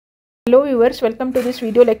Hello viewers, welcome to this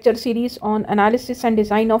video lecture series on analysis and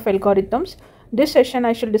design of algorithms. This session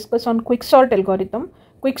I shall discuss on quicksort algorithm.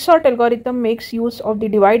 Quicksort algorithm makes use of the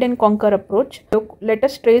divide and conquer approach. So let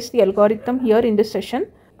us trace the algorithm here in this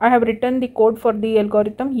session. I have written the code for the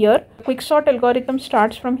algorithm here. Quicksort algorithm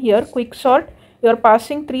starts from here. Quicksort, you are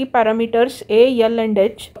passing three parameters A, L and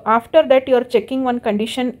H. After that you are checking one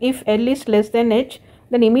condition. If L is less than H,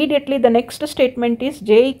 then immediately the next statement is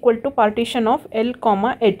J equal to partition of L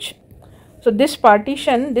comma H. So this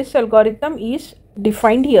partition, this algorithm is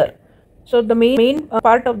defined here. So the main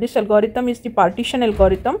part of this algorithm is the partition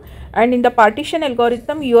algorithm, and in the partition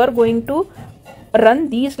algorithm you are going to run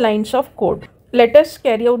these lines of code. Let us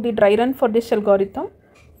carry out the dry run for this algorithm.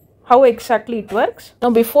 How exactly it works. Now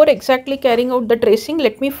before exactly carrying out the tracing,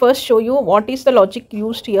 let me first show you what is the logic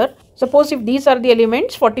used here. Suppose if these are the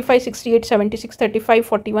elements 45, 68, 76, 35,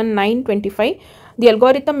 41, 9, 25, the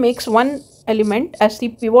algorithm makes one element as the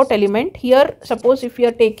pivot element. Here suppose if you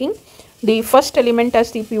are taking the first element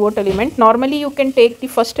as the pivot element, normally you can take the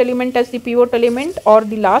first element as the pivot element or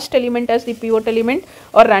the last element as the pivot element,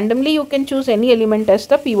 or randomly you can choose any element as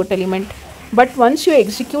the pivot element. But once you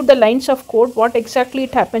execute the lines of code, what exactly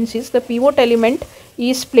it happens is the pivot element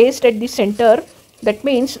is placed at the center. That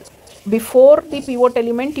means before the pivot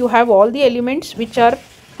element you have all the elements which are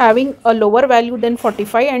having a lower value than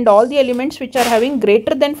 45, and all the elements which are having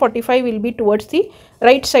greater than 45 will be towards the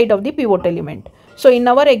right side of the pivot element. So in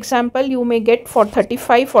our example you may get for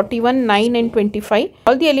 35, 41, 9 and 25.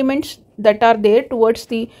 All the elements that are there towards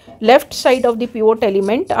the left side of the pivot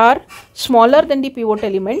element are smaller than the pivot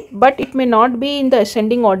element, but it may not be in the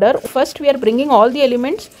ascending order. First we are bringing all the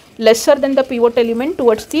elements lesser than the pivot element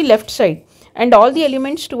towards the left side, and all the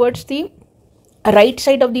elements towards the right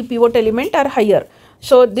side of the pivot element are higher.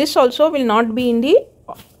 So this also will not be in the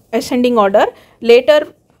ascending order.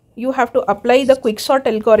 Later you have to apply the quicksort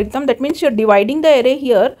algorithm. That means you are dividing the array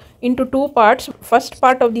here into two parts. First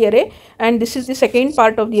part of the array and this is the second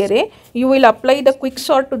part of the array. You will apply the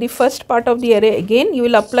quicksort to the first part of the array. Again you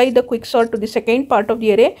will apply the quicksort to the second part of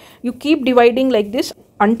the array. You keep dividing like this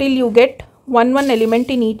until you get one element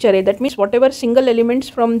in each array. That means whatever single elements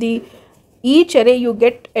from the each array you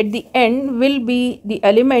get at the end will be the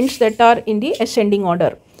elements that are in the ascending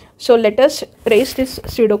order. So let us trace this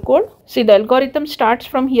pseudocode. See, the algorithm starts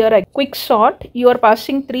from here. A quicksort, you are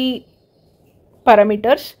passing three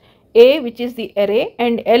parameters, A which is the array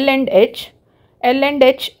and L and H. L and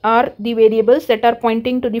H are the variables that are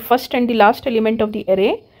pointing to the first and the last element of the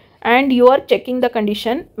array, and you are checking the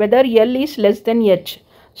condition whether L is less than H.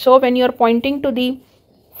 So when you are pointing to the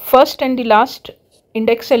first and the last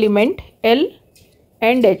index element L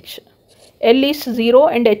and H, L is 0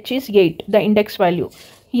 and H is 8, the index value.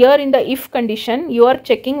 Here in the if condition you are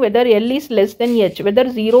checking whether L is less than H, whether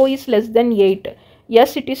 0 is less than 8.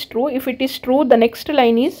 Yes, it is true. If it is true, the next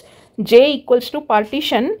line is J equals to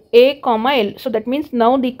partition A comma L. So that means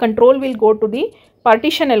now the control will go to the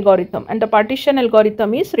partition algorithm, and the partition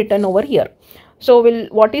algorithm is written over here. So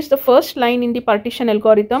what is the first line in the partition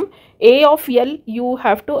algorithm? A of L, you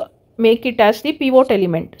have to make it as the pivot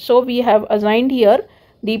element. So we have assigned here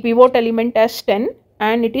the pivot element as 10,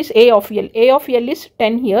 and it is A of L. A of L is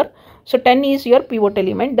 10 here. So 10 is your pivot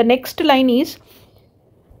element. The next line is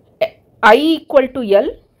I equal to L.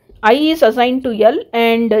 I is assigned to L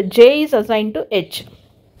and J is assigned to H.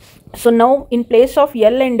 So now in place of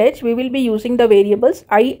L and H we will be using the variables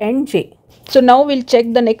I and J. So now we'll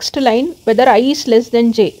check the next line whether I is less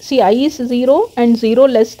than J. See, I is 0 and 0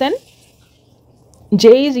 less than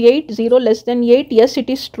J is 8, 0 less than 8. Yes, it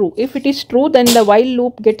is true. If it is true, then the while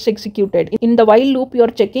loop gets executed. In the while loop, you are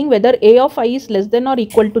checking whether A of I is less than or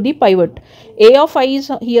equal to the pivot. A of I is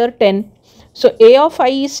here 10. So A of I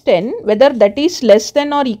is 10, whether that is less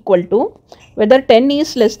than or equal to, whether 10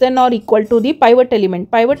 is less than or equal to the pivot element.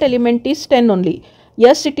 Pivot element is 10 only.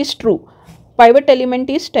 Yes, it is true. Pivot element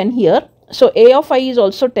is 10 here. So A of I is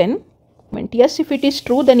also 10. Yes, if it is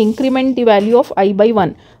true, then increment the value of I by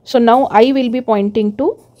 1. So now I will be pointing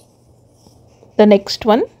to the next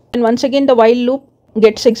one, and once again the while loop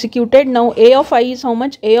gets executed. Now A of I is how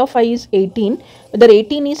much? A of I is 18. Whether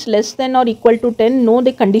 18 is less than or equal to 10, no,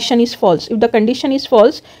 the condition is false. If the condition is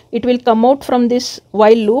false, it will come out from this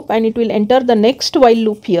while loop and it will enter the next while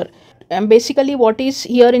loop here. And basically what is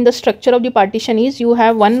here in the structure of the partition is you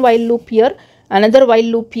have one while loop here, another while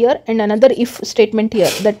loop here, and another if statement here.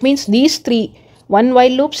 That means these three, one while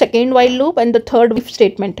loop, second while loop and the third if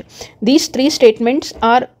statement, these three statements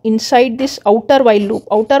are inside this outer while loop.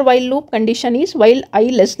 Outer while loop condition is while I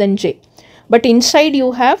less than J, but inside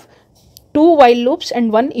you have two while loops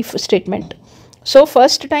and one if statement. So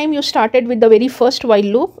first time you started with the very first while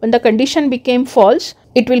loop. When the condition became false,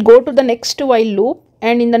 it will go to the next while loop,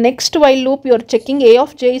 and in the next while loop you are checking a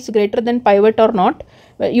of j is greater than pivot or not.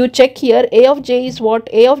 You check here, a of j is what?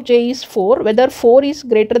 A of j is 4. Whether 4 is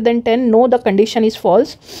greater than 10? No, the condition is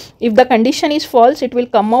false. If the condition is false, it will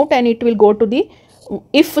come out and it will go to the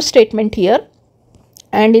if statement here.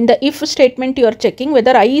 And in the if statement you are checking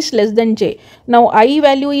whether I is less than j. Now I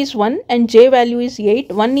value is 1 and j value is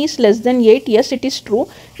 8. 1 is less than 8. Yes, it is true.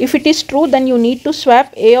 If it is true, then you need to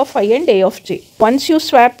swap a of I and a of j. Once you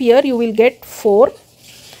swap here, you will get 4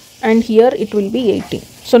 and here it will be 18.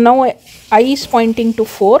 So now I is pointing to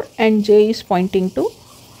 4 and j is pointing to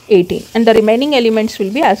 18, and the remaining elements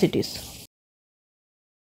will be as it is.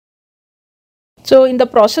 So in the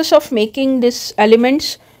process of making these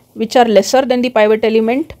elements which are lesser than the pivot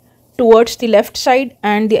element towards the left side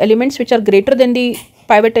and the elements which are greater than the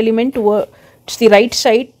pivot element towards the right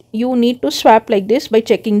side, you need to swap like this by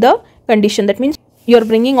checking the condition. That means you are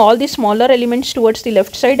bringing all the smaller elements towards the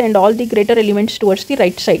left side and all the greater elements towards the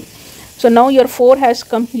right side. So now your 4 has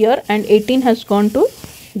come here and 18 has gone to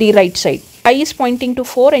the right side. I is pointing to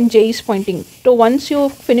 4 and j is pointing. So once you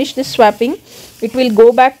finish this swapping, it will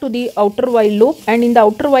go back to the outer while loop, and in the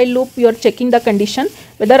outer while loop you are checking the condition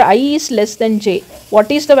whether I is less than j.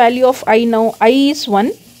 What is the value of I now? I is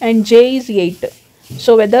 1 and j is 8.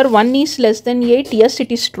 So whether 1 is less than 8? Yes,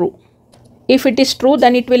 it is true. If it is true,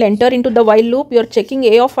 then it will enter into the while loop. You are checking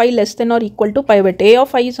a of I less than or equal to pivot. A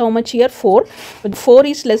of I is how much here? 4. But 4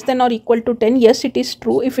 is less than or equal to 10. Yes, it is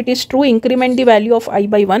true. If it is true, increment the value of I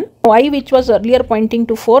by 1. Now I, which was earlier pointing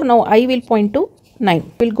to 4, now I will point to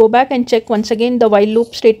 9. We will go back and check once again the while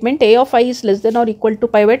loop statement. A of I is less than or equal to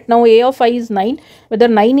pivot. Now a of I is 9. Whether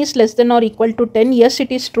 9 is less than or equal to 10? Yes,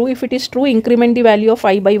 it is true. If it is true, increment the value of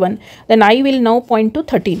I by 1. Then I will now point to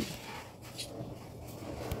 13.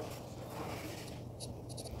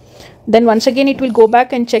 Then once again it will go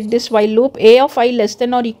back and check this while loop. A of I less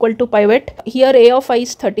than or equal to pivot. Here a of I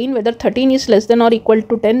is 13. Whether 13 is less than or equal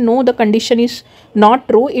to 10? No, the condition is not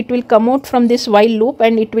true. It will come out from this while loop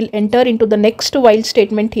and it will enter into the next while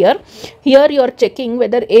statement here. Here you are checking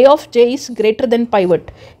whether a of j is greater than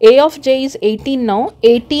pivot. A of j is 18 now.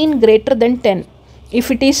 18 greater than 10. If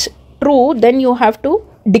it is true, then you have to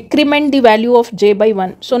decrement the value of j by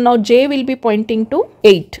 1. So now j will be pointing to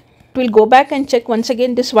 8. We'll go back and check once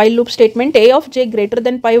again this while loop statement. A of j greater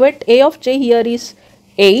than pivot. A of j here is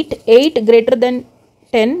 8. 8 greater than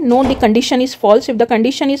 10. No, the condition is false. If the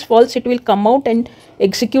condition is false, it will come out and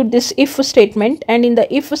execute this if statement. And in the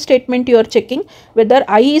if statement, you are checking whether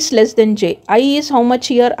I is less than j. I is how much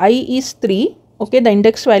here? I is 3. Okay, the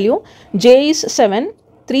index value. J is 7.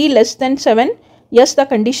 3 less than 7. Yes, the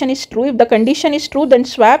condition is true. If the condition is true, then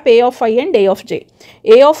swap a of I and a of j.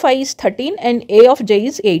 A of I is 13 and a of j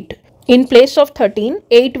is 8. In place of 13,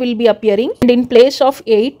 8 will be appearing, and in place of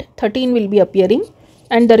 8, 13 will be appearing,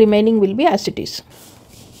 and the remaining will be as it is.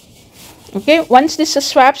 Okay, once this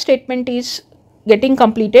swap statement is getting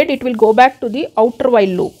completed, it will go back to the outer while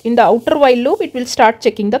loop. In the outer while loop, it will start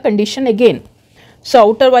checking the condition again. So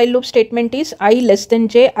outer while loop statement is I less than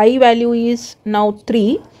j. I value is now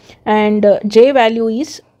 3 and j value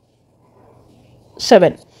is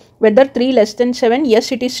 7. Whether 3 less than 7?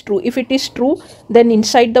 Yes, it is true. If it is true, then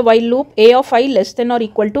inside the while loop, a of I less than or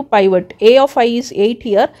equal to pivot. A of I is 8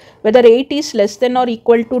 here. Whether 8 is less than or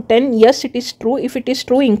equal to 10? Yes, it is true. If it is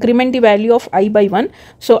true, increment the value of I by 1.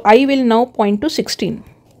 So I will now point to 16.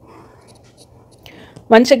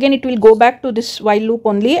 Once again, it will go back to this while loop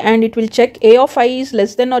only and it will check a of I is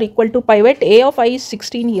less than or equal to pivot. A of I is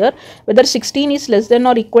 16 here. Whether 16 is less than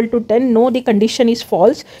or equal to 10? No, the condition is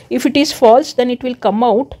false. If it is false, then it will come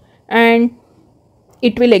out and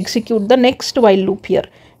it will execute the next while loop here.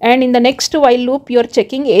 And in the next while loop, you are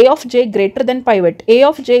checking a of j greater than pivot. A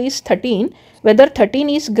of j is 13. Whether 13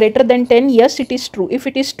 is greater than 10? Yes, it is true. If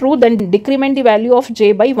it is true, then decrement the value of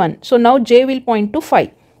j by 1. So now j will point to 5.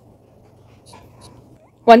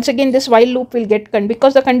 Once again, this while loop will get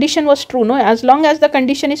because the condition was true. No, as long as the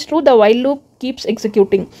condition is true, the while loop keeps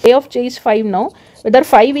executing. A of j is 5 now. Whether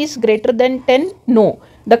 5 is greater than 10? No,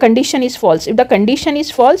 the condition is false. If the condition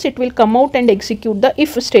is false, it will come out and execute the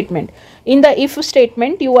if statement. In the if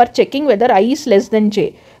statement, you are checking whether I is less than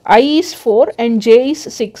j. I is 4 and j is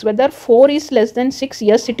 6. Whether 4 is less than 6?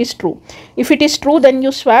 Yes, it is true. If it is true, then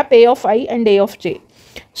you swap a of I and a of j.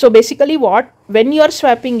 So basically when you are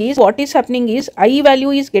swapping is, what is happening is I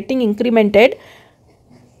value is getting incremented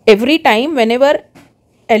every time whenever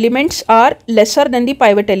elements are lesser than the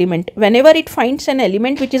pivot element. Whenever it finds an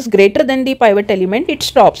element which is greater than the pivot element, it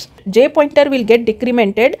stops. J pointer will get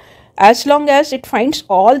decremented as long as it finds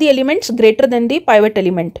all the elements greater than the pivot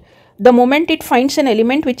element. The moment it finds an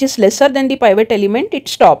element which is lesser than the pivot element, it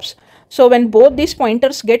stops. So when both these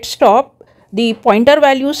pointers get stopped, the pointer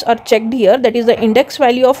values are checked here, that is the index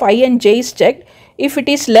value of I and j is checked. If it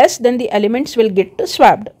is less, then the elements will get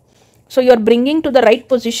swapped. So you are bringing to the right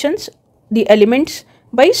positions the elements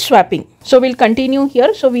by swapping. So we'll continue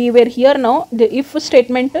here. So we were here now, the if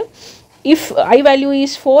statement, if I value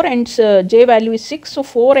is 4 and j value is 6, so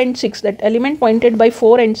 4 and 6, that element pointed by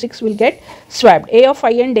 4 and 6 will get swapped. A of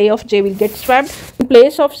I and A of j will get swapped. In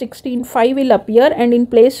place of 16, 5 will appear, and in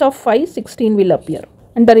place of 5, 16 will appear.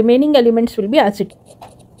 And the remaining elements will be as it is.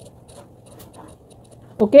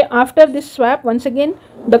 Okay, after this swap, once again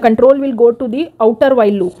the control will go to the outer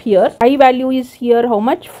while loop. Here I value is here how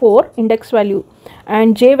much? 4 index value,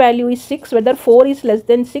 and j value is 6. Whether 4 is less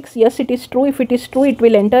than 6, yes, it is true. If it is true, it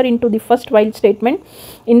will enter into the first while statement.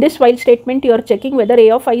 In this while statement, you are checking whether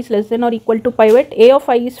a of I is less than or equal to pivot. A of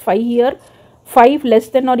I is 5 here, 5 less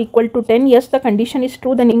than or equal to 10. Yes, the condition is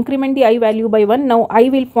true. Then increment the I value by 1. Now I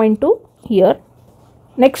will point to here.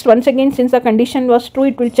 Next, once again, since the condition was true,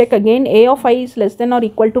 it will check again. A of I is less than or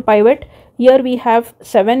equal to pivot. Here we have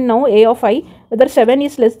 7 now. A of I, whether 7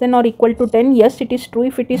 is less than or equal to 10. Yes, it is true.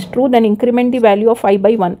 If it is true, then increment the value of I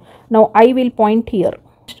by 1. Now I will point here.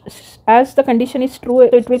 As the condition is true,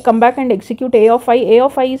 it will come back and execute A of I. A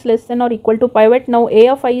of I is less than or equal to pivot. Now A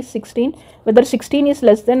of I is 16. Whether 16 is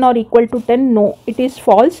less than or equal to 10. No, it is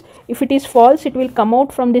false. If it is false, it will come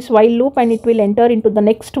out from this while loop and it will enter into the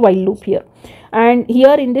next while loop here. And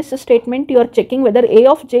here in this statement, you are checking whether A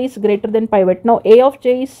of j is greater than pivot. Now A of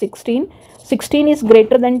j is 16. 16 is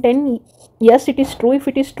greater than 10. Yes, it is true. If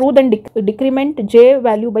it is true, then decrement j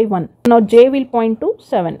value by 1. Now j will point to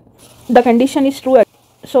 7. The condition is true.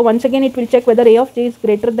 So once again, it will check whether A of j is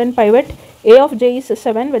greater than pivot. A of j is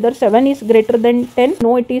 7. Whether 7 is greater than 10.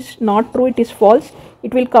 No, it is not true. It is false.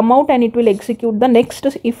 It will come out and it will execute the next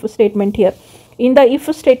if statement here. In the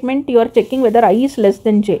if statement, you are checking whether I is less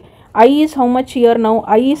than j. I is how much here now?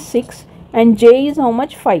 I is 6 and j is how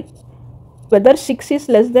much? 5. Whether 6 is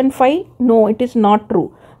less than 5? No, it is not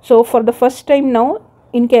true. So for the first time now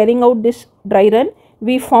in carrying out this dry run,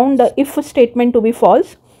 we found the if statement to be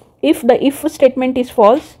false. If the if statement is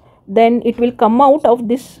false, then it will come out of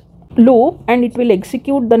this loop and it will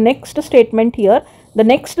execute the next statement here. The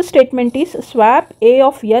next statement is swap A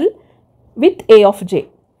of L with A of j.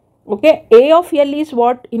 Okay, A of L is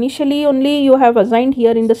what initially only you have assigned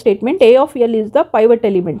here in the statement. A of L is the pivot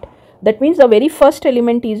element. That means the very first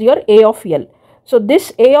element is your A of L. So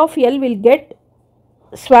this A of L will get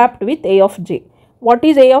swapped with A of j. What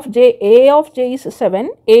is A of j? A of j is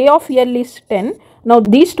 7. A of L is 10. Now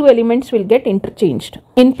these two elements will get interchanged.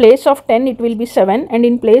 In place of 10 it will be 7 and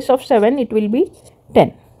in place of 7 it will be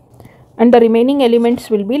 10. And the remaining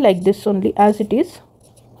elements will be like this only as it is.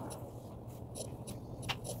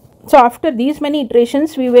 So after these many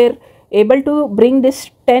iterations, we were able to bring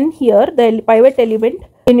this 10 here, the pivot element,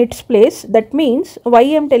 in its place. That means why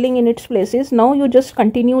I am telling in its place is now you just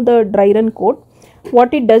continue the dry run code.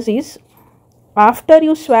 What it does is after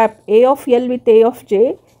you swap A of L with A of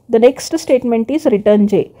j, the next statement is return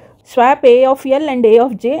j. Swap A of L and A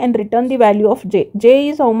of j and return the value of j. J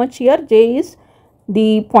is how much here? J is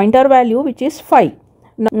the pointer value which is 5.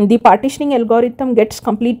 Now the partitioning algorithm gets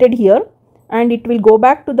completed here and it will go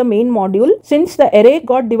back to the main module. Since the array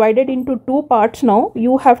got divided into two parts now,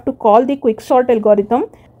 you have to call the quicksort algorithm.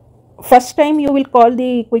 First time you will call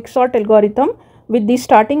the quicksort algorithm with the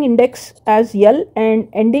starting index as L and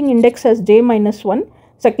ending index as j minus 1.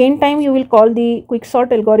 Second time you will call the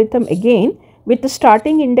quicksort algorithm again with the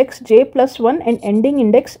starting index j plus 1 and ending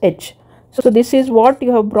index h. So this is what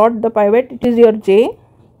you have brought the pivot. It is your j,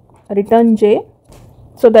 return j.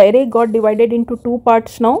 So the array got divided into two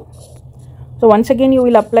parts now. So once again you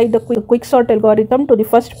will apply the quicksort algorithm to the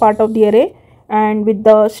first part of the array and with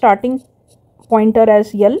the starting pointer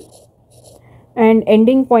as L and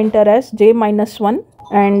ending pointer as j minus 1,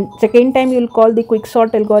 and second time you will call the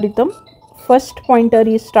quicksort algorithm. First pointer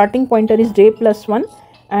is starting pointer is j plus 1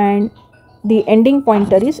 and the ending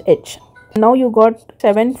pointer is h. Now you got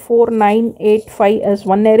 7, 4, 9, 8, 5 as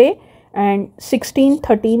one array and 16,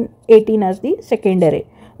 13, 18 as the second array.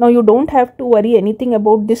 Now you don't have to worry anything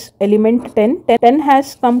about this element 10. 10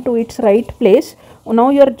 has come to its right place. Now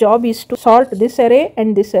your job is to sort this array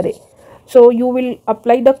and this array. So you will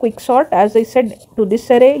apply the quicksort, as I said, to this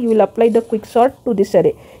array. You will apply the quicksort to this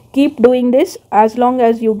array. Keep doing this as long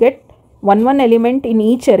as you get one element in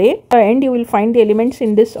each array, and you will find the elements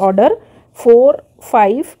in this order: 4,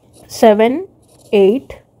 5, 7,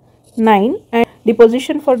 8, 9, and the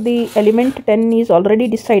position for the element 10 is already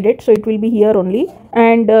decided, so it will be here only.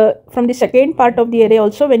 And from the second part of the array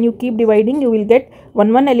also, when you keep dividing, you will get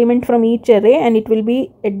one element from each array and it will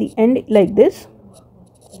be at the end like this.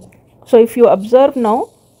 So if you observe now,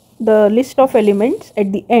 the list of elements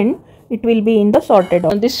at the end, it will be in the sorted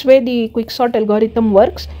order. This way the quicksort algorithm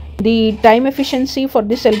works. The time efficiency for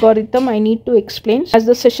this algorithm I need to explain. As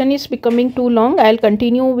the session is becoming too long, I'll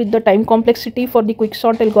continue with the time complexity for the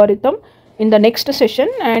quicksort algorithm in the next session,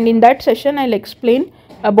 and in that session I'll explain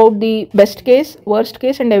about the best case, worst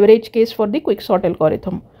case and average case for the quicksort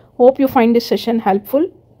algorithm. Hope you find this session helpful.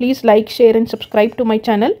 Please like, share and subscribe to my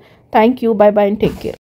channel. Thank you. Bye bye and take care.